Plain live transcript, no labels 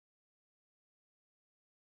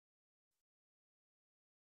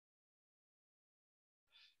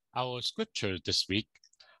Our scripture this week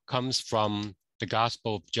comes from the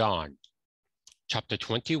Gospel of John, chapter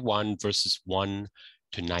 21, verses 1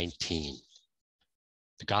 to 19.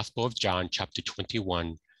 The Gospel of John, chapter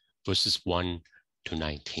 21, verses 1 to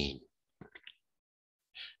 19.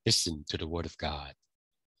 Listen to the word of God.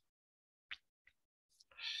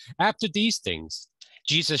 After these things,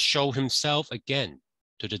 Jesus showed himself again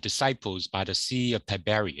to the disciples by the Sea of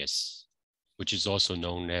Tiberias, which is also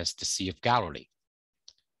known as the Sea of Galilee.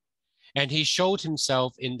 And he showed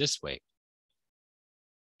himself in this way.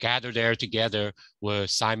 Gathered there together were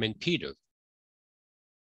Simon Peter,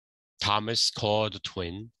 Thomas called the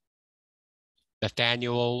twin,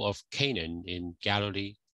 Nathanael of Canaan in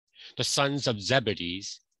Galilee, the sons of Zebedee,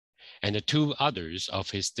 and the two others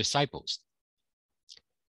of his disciples.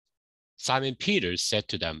 Simon Peter said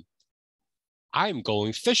to them, "I am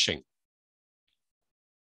going fishing."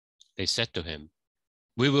 They said to him,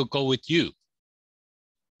 "We will go with you."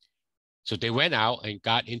 So they went out and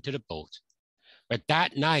got into the boat, but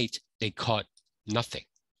that night they caught nothing.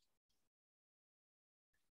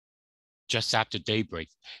 Just after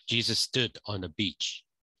daybreak, Jesus stood on the beach.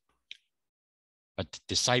 But the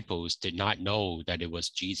disciples did not know that it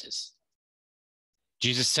was Jesus.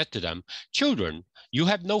 Jesus said to them, "Children, you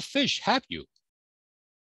have no fish, have you?"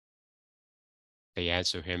 They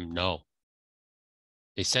answered him, "No."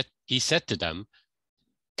 He said to them,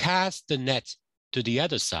 "Cast the net to the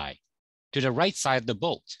other side, to the right side of the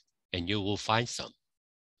boat, and you will find some."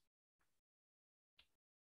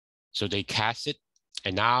 So they cast it,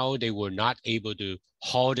 and now they were not able to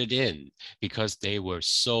haul it in because there were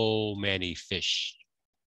so many fish.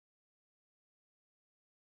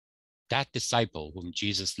 That disciple whom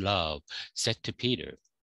Jesus loved said to Peter,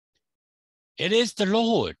 "It is the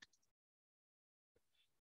Lord."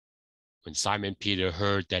 When Simon Peter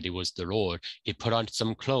heard that it was the Lord, he put on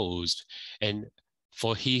some clothes, and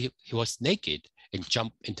for he was naked, and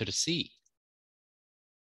jumped into the sea.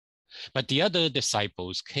 But the other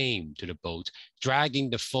disciples came to the boat, dragging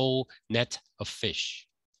the full net of fish,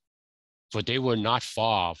 for they were not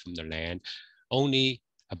far from the land, only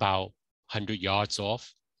about 100 yards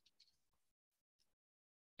off.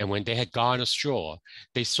 And when they had gone ashore,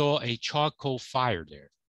 they saw a charcoal fire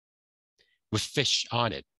there, with fish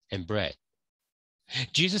on it and bread.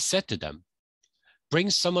 Jesus said to them, "Bring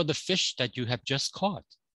some of the fish that you have just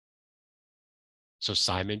caught." So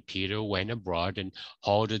Simon Peter went abroad and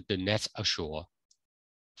hauled the net ashore,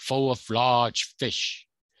 full of large fish,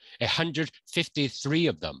 153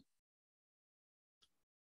 of them.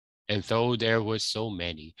 And though there were so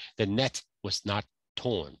many, the net was not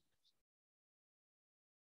torn.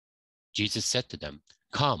 Jesus said to them,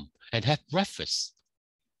 "Come and have breakfast."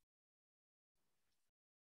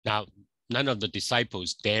 Now, none of the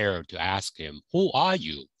disciples dared to ask him, "Who are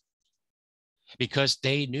you?" because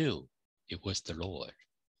they knew it was the Lord.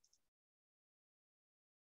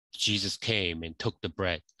 Jesus came and took the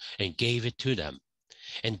bread and gave it to them,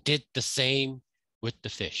 and did the same with the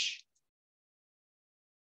fish.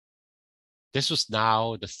 This was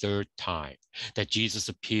now the third time that Jesus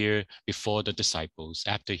appeared before the disciples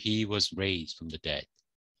after he was raised from the dead.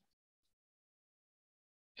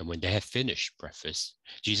 And when they had finished breakfast,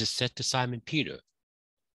 Jesus said to Simon Peter,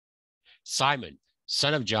 "Simon,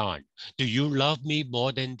 son of John, do you love me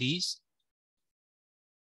more than these?"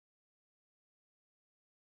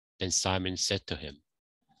 Then Simon said to him,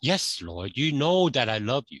 "Yes, Lord, you know that I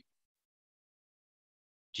love you."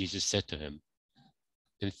 Jesus said to him,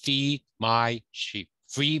 "Then feed my sheep,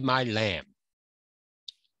 feed my lamb."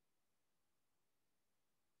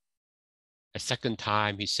 A second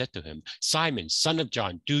time he said to him, "Simon, son of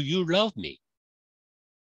John, do you love me?"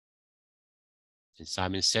 And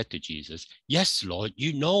Simon said to Jesus, "Yes, Lord,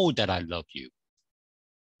 you know that I love you."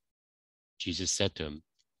 Jesus said to him,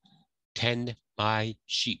 "Tend my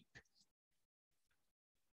sheep."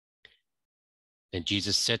 And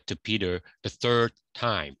Jesus said to Peter the third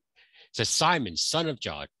time, said, "Simon, son of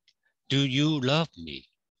John, do you love me?"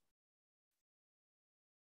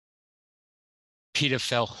 Peter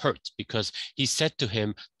felt hurt because he said to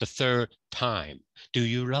him the third time, "Do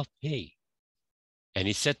you love me?" And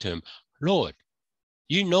he said to him, "Lord,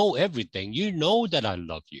 you know everything. You know that I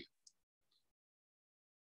love you."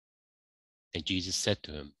 And Jesus said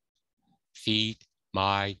to him, "Feed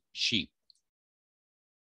my sheep."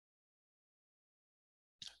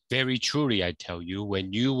 Very truly, I tell you,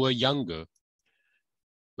 when you were younger,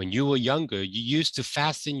 you used to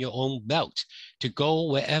fasten your own belt to go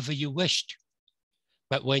wherever you wished.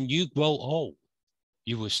 But when you grow old,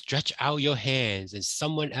 you will stretch out your hands and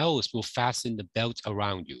someone else will fasten the belt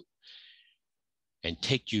around you and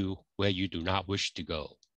take you where you do not wish to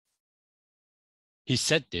go. He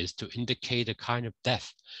said this to indicate the kind of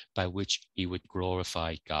death by which he would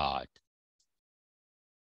glorify God.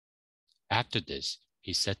 After this,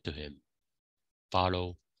 he said to him,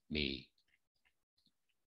 "Follow me."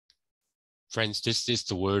 Friends, this is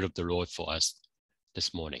the word of the Lord for us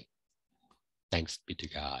this morning. Thanks be to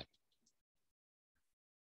God.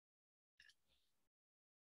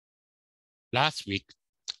 Last week,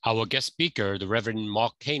 our guest speaker, the Reverend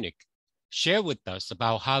Mark Koenig, shared with us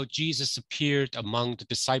about how Jesus appeared among the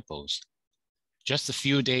disciples just a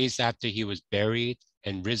few days after he was buried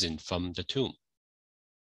and risen from the tomb.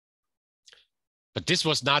 But this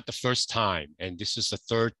was not the first time, and this is the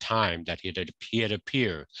third time that he had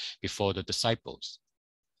appeared before the disciples.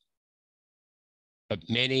 But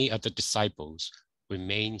many of the disciples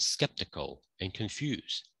remained skeptical and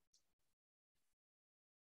confused.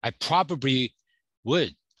 I probably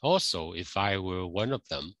would also if I were one of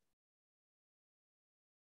them.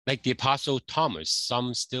 Like the Apostle Thomas,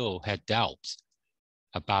 some still had doubts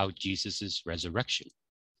about Jesus' resurrection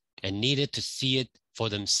and needed to see it for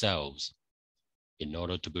themselves in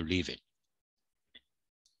order to believe it.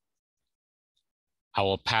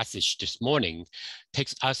 Our passage this morning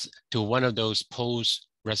takes us to one of those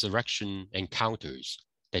post-resurrection encounters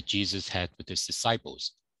that Jesus had with his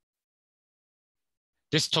disciples.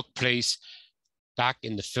 This took place back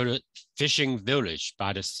in the fishing village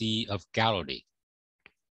by the Sea of Galilee.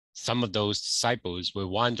 Some of those disciples were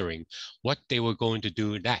wondering what they were going to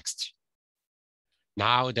do next,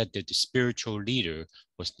 now that the spiritual leader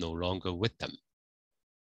was no longer with them.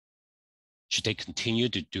 Should they continue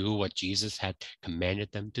to do what Jesus had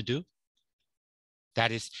commanded them to do?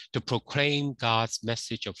 That is, to proclaim God's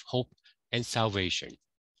message of hope and salvation,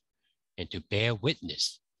 and to bear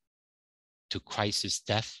witness to Christ's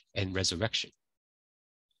death and resurrection.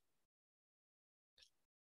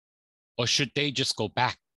 Or should they just go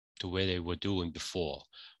back to where they were doing before,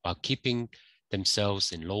 while keeping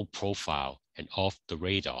themselves in low profile and off the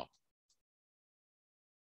radar?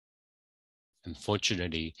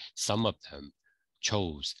 Unfortunately, some of them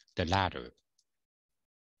chose the latter.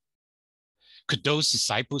 Could those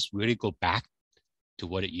disciples really go back to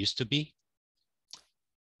what it used to be?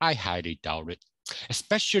 I highly doubt it,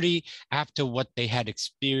 especially after what they had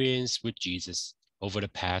experienced with Jesus over the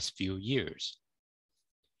past few years.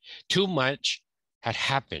 Too much had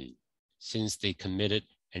happened since they committed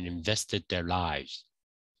and invested their lives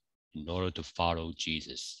in order to follow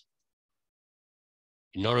Jesus.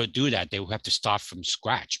 In order to do that, they would have to start from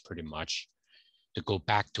scratch pretty much to go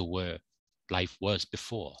back to where life was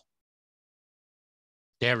before.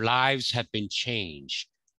 Their lives have been changed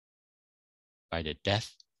by the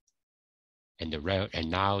death and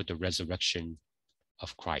now the resurrection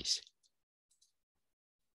of Christ.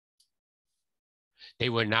 They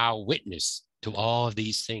were now witness to all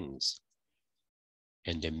these things,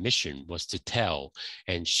 and their mission was to tell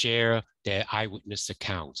and share their eyewitness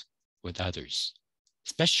account with others,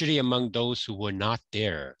 especially among those who were not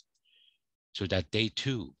there, so that they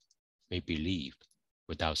too may believe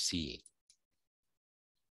without seeing.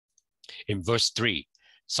 In verse 3,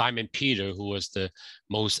 Simon Peter, who was the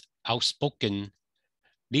most outspoken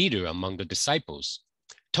leader among the disciples,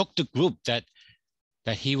 told the group that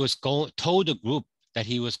he was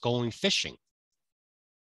going fishing.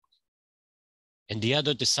 And the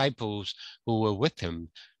other disciples who were with him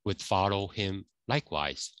would follow him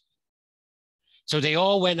likewise. So they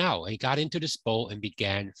all went out and got into this boat and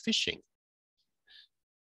began fishing.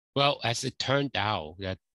 Well, as it turned out,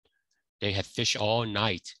 that they had fished all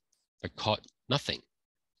night but caught nothing.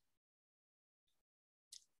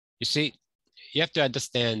 You see, you have to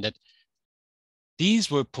understand that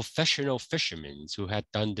these were professional fishermen who had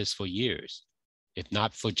done this for years, if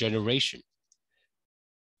not for generations.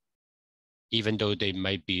 Even though they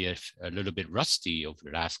might be a little bit rusty over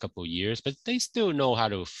the last couple of years, but they still know how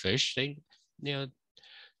to fish. They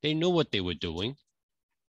knew what they were doing.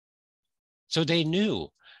 So they knew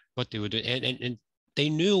what they were doing, and they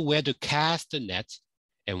knew where to cast the net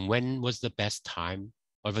and when was the best time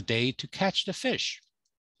of the day to catch the fish.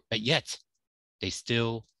 But yet, they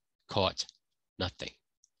still caught nothing.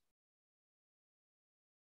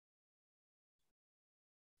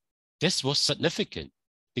 This was significant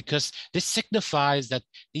because this signifies that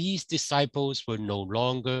these disciples were no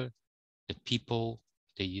longer the people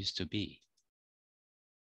they used to be.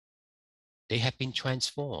 They had been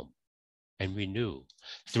transformed and renewed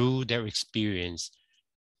through their experience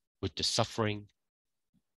with the suffering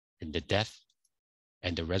and the death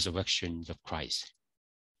and the resurrection of Christ.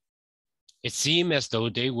 It seemed as though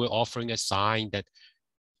they were offering a sign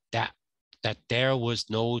that there was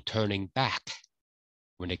no turning back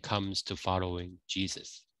when it comes to following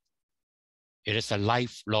Jesus. It is a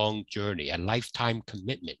lifelong journey, a lifetime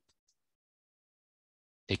commitment.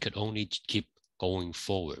 They could only keep going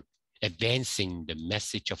forward, advancing the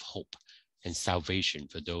message of hope and salvation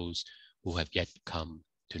for those who have yet come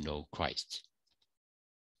to know Christ.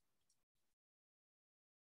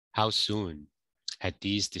 How soon had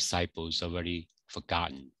these disciples already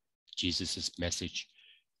forgotten Jesus' message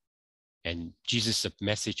and Jesus'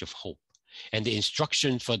 message of hope and the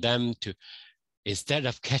instruction for them to, instead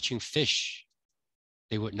of catching fish,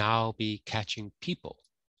 they would now be catching people.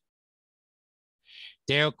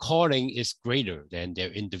 Their calling is greater than their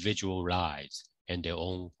individual lives and their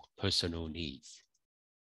own personal needs.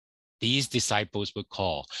 These disciples were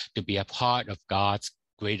called to be a part of God's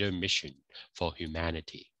greater mission for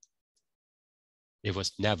humanity. It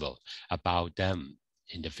was never about them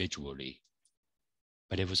individually,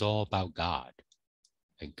 but it was all about God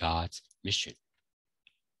and God's mission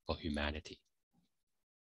for humanity.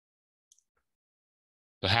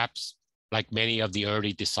 Perhaps, like many of the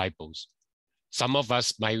early disciples, some of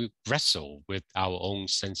us might wrestle with our own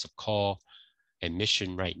sense of call and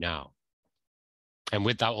mission right now, and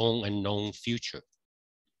with our own unknown future.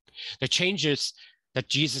 The changes that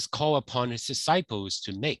Jesus called upon his disciples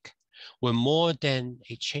to make were more than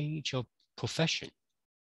a change of profession.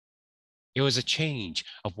 It was a change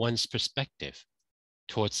of one's perspective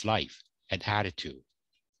towards life and attitude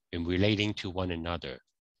in relating to one another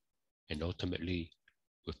and ultimately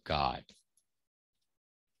with God.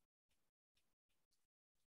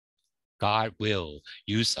 God will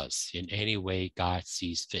use us in any way God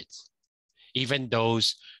sees fit. Even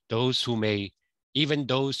those who may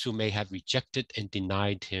have rejected and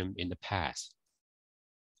denied him in the past.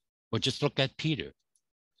 Or just look at Peter,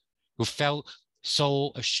 who felt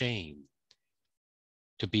so ashamed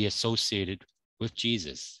to be associated with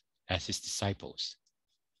Jesus as his disciples.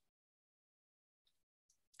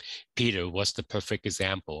 Peter was the perfect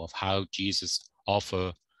example of how Jesus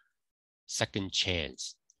offered second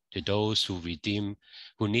chance to those who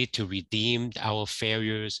need to redeem our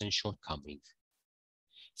failures and shortcomings.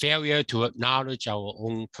 Failure to acknowledge our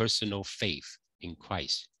own personal faith in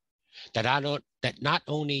Christ, that not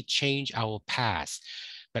only change our past,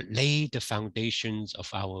 but lay the foundations of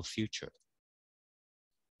our future.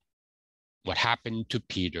 What happened to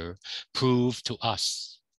Peter proved to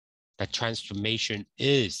us that transformation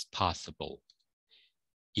is possible,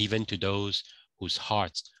 even to those whose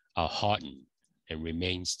hearts are hardened and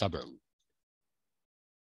remain stubborn.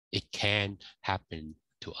 It can happen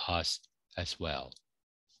to us as well.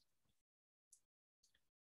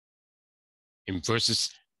 In verses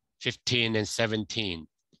 15 and 17,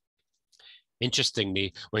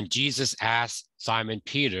 interestingly, when Jesus asked Simon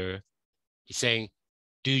Peter, he's saying,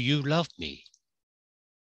 "Do you love me?"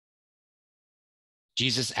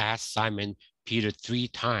 Jesus asked Simon Peter 3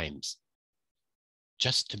 times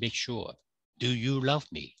just to make sure, "Do you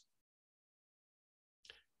love me?"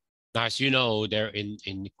 Now, as you know, there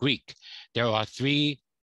in Greek, there are three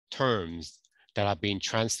terms that are being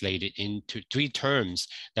translated into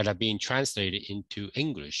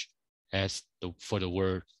English for the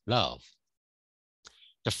word love.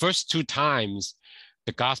 The first 2 times,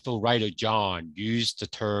 the gospel writer John used the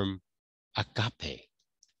term agape.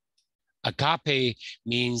 Agape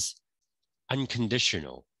means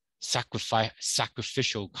unconditional,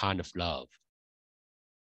 sacrificial kind of love.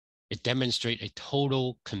 It demonstrates a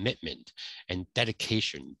total commitment and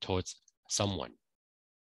dedication towards someone.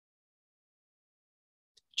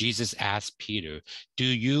 Jesus asked Peter, "Do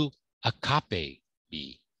you agape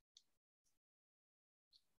me?"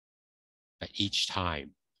 But each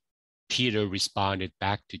time, Peter responded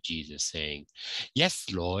back to Jesus saying, "Yes,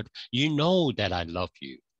 Lord, you know that I love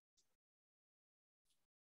you."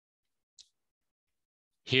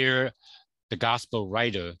 Here, the gospel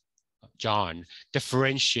writer, John,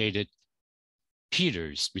 differentiated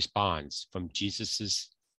Peter's response from Jesus's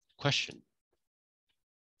question.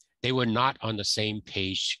 They were not on the same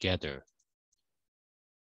page together.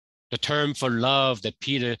 The term for love that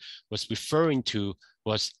Peter was referring to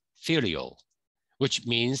was filial, which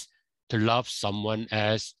means to love someone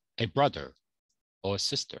as a brother or a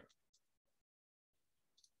sister.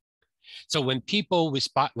 So when Peter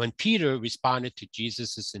responded to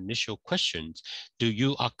Jesus' initial questions, "Do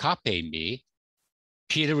you agape me?"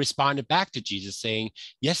 Peter responded back to Jesus saying,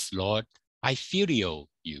 "Yes, Lord, I filio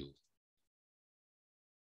you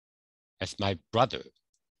as my brother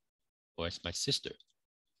or as my sister."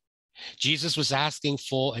 Jesus was asking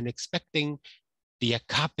for and expecting the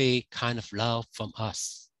agape kind of love from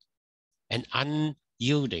us, an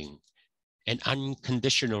unyielding and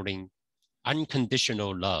unconditional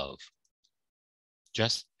love,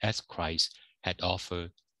 just as Christ had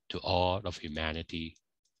offered to all of humanity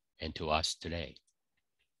and to us today.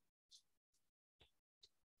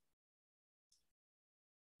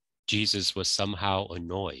 Jesus was somehow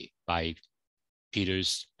annoyed by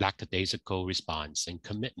Peter's lackadaisical response and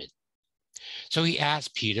commitment. So he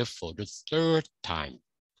asked Peter for the third time,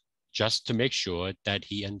 just to make sure that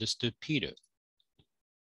he understood Peter.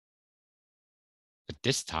 But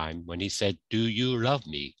this time, when he said, "Do you love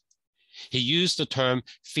me?" he used the term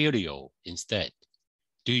phileo instead.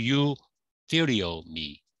 Do you phileo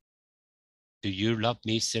me? Do you love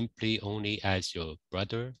me simply only as your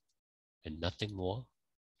brother and nothing more?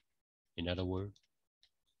 In other words,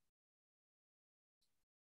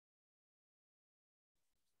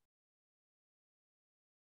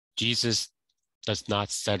 Jesus does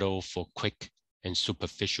not settle for quick and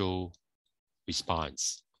superficial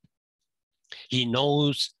response. He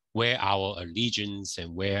knows where our allegiance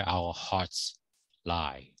and where our hearts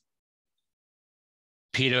lie.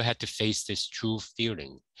 Peter had to face this true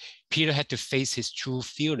feeling. Peter had to face his true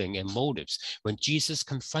feeling and motives when Jesus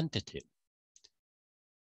confronted him.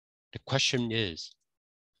 The question is,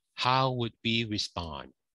 how would we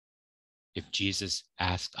respond if Jesus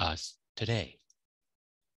asked us today,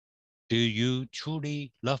 "Do you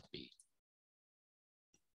truly love me?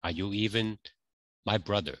 Are you even my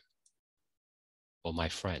brother or my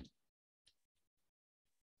friend?"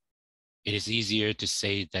 It is easier to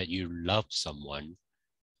say that you love someone,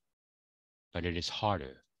 but it is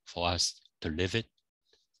harder for us to live it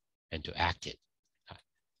and to act it.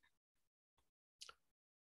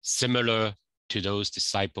 Similar to those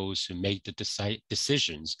disciples who made the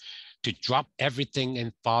decisions to drop everything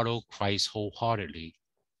and follow Christ wholeheartedly,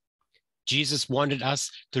 Jesus wanted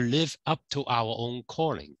us to live up to our own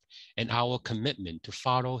calling and our commitment to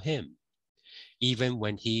follow him, even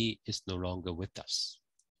when he is no longer with us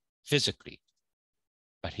physically,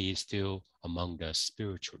 but he is still among us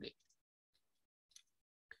spiritually.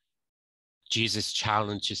 Jesus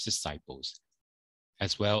challenged his disciples,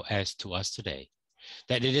 as well as to us today,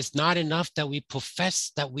 that it is not enough that we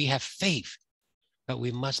profess that we have faith, but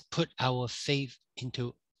we must put our faith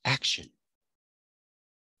into action.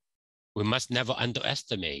 We must never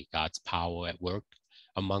underestimate God's power at work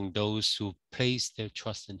among those who place their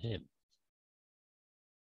trust in him.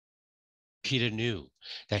 Peter knew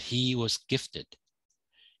that he was gifted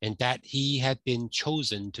and that he had been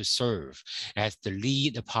chosen to serve as the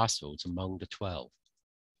lead apostles among the 12.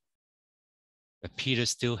 But Peter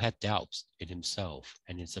still had doubts in himself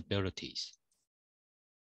and his abilities.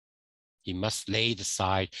 He must lay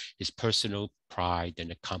aside his personal pride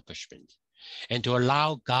and accomplishment and to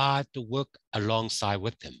allow God to work alongside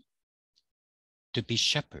with him, to be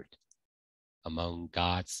shepherd among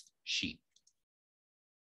God's sheep.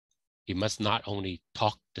 He must not only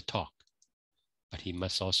talk the talk, but he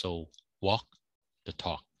must also walk the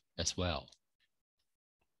talk as well.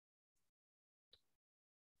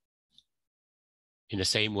 In the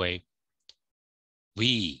same way,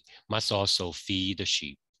 we must also feed the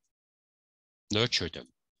sheep, nurture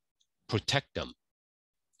them, protect them,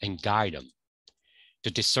 and guide them to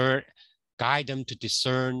discern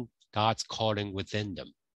God's calling within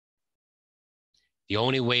them. The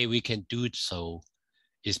only way we can do so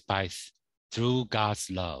is through God's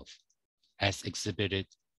love as exhibited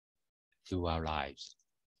through our lives.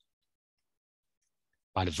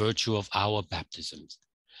 By the virtue of our baptisms,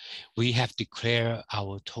 we have declared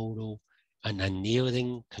our total and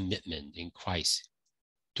unyielding commitment in Christ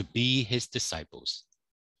to be his disciples.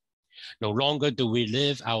 No longer do we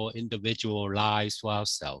live our individual lives for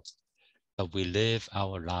ourselves, but we live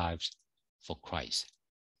our lives for Christ.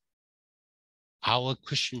 Our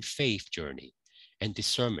Christian faith journey and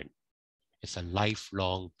discernment is a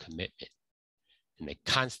lifelong commitment and a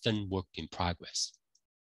constant work in progress.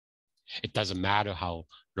 It doesn't matter how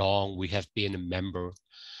long we have been a member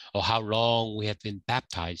or how long we have been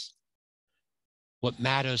baptized. What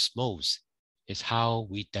matters most is how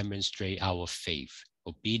we demonstrate our faith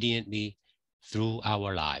obediently through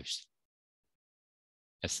our lives,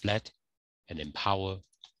 as led and empowered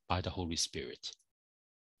by the Holy Spirit.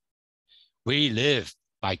 We live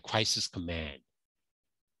by Christ's command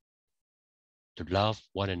to love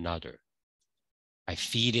one another by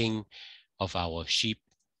feeding of our sheep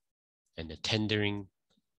and the tendering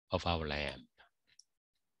of our lamb.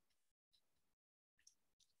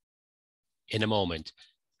 In a moment,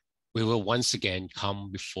 we will once again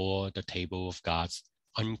come before the table of God's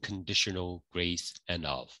unconditional grace and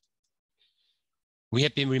love. We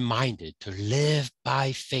have been reminded to live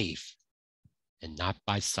by faith and not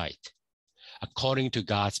by sight, according to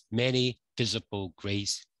God's many visible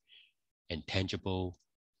grace and tangible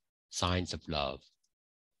signs of love.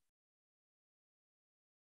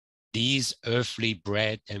 These earthly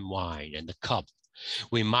bread and wine and the cup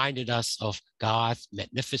reminded us of God's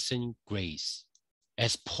magnificent grace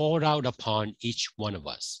as poured out upon each one of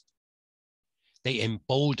us. They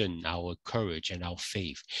embolden our courage and our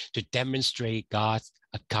faith to demonstrate God's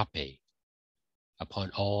agape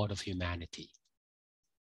upon all of humanity.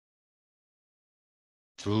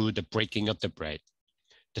 Through the breaking of the bread,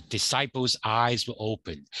 the disciples' eyes were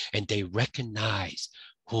opened and they recognized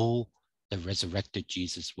who the resurrected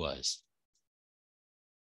Jesus was.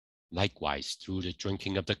 Likewise, through the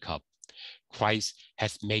drinking of the cup, Christ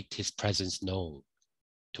has made his presence known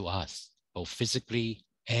to us, both physically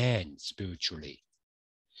and spiritually.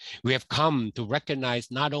 We have come to recognize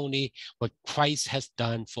not only what Christ has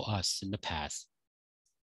done for us in the past,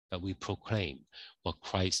 but we proclaim what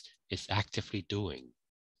Christ is actively doing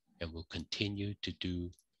and will continue to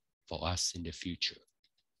do for us in the future.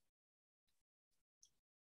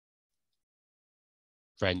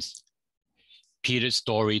 Friends, Peter's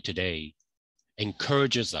story today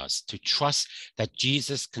encourages us to trust that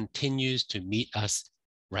Jesus continues to meet us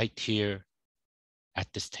right here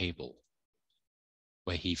at this table,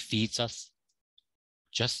 where he feeds us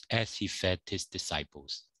just as he fed his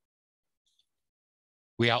disciples.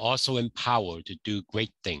 We are also empowered to do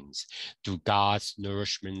great things through God's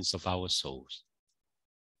nourishment of our souls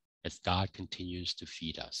as God continues to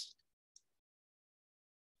feed us.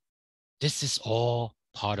 This is all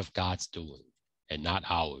part of God's doing and not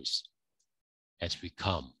ours as we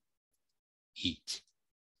come, eat,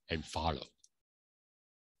 and follow.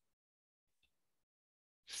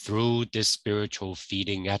 Through this spiritual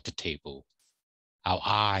feeding at the table, our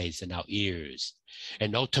eyes and our ears,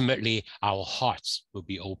 and ultimately our hearts will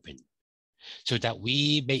be open so that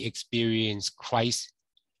we may experience Christ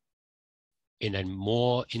in a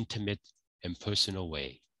more intimate and personal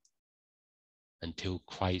way until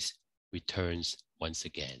Christ returns once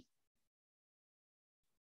again.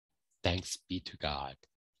 Thanks be to God.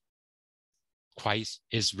 Christ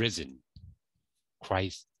is risen.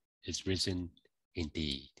 Christ is risen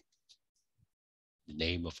indeed. In the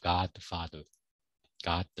name of God the Father,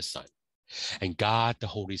 God the Son, and God the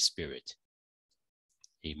Holy Spirit.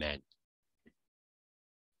 Amen.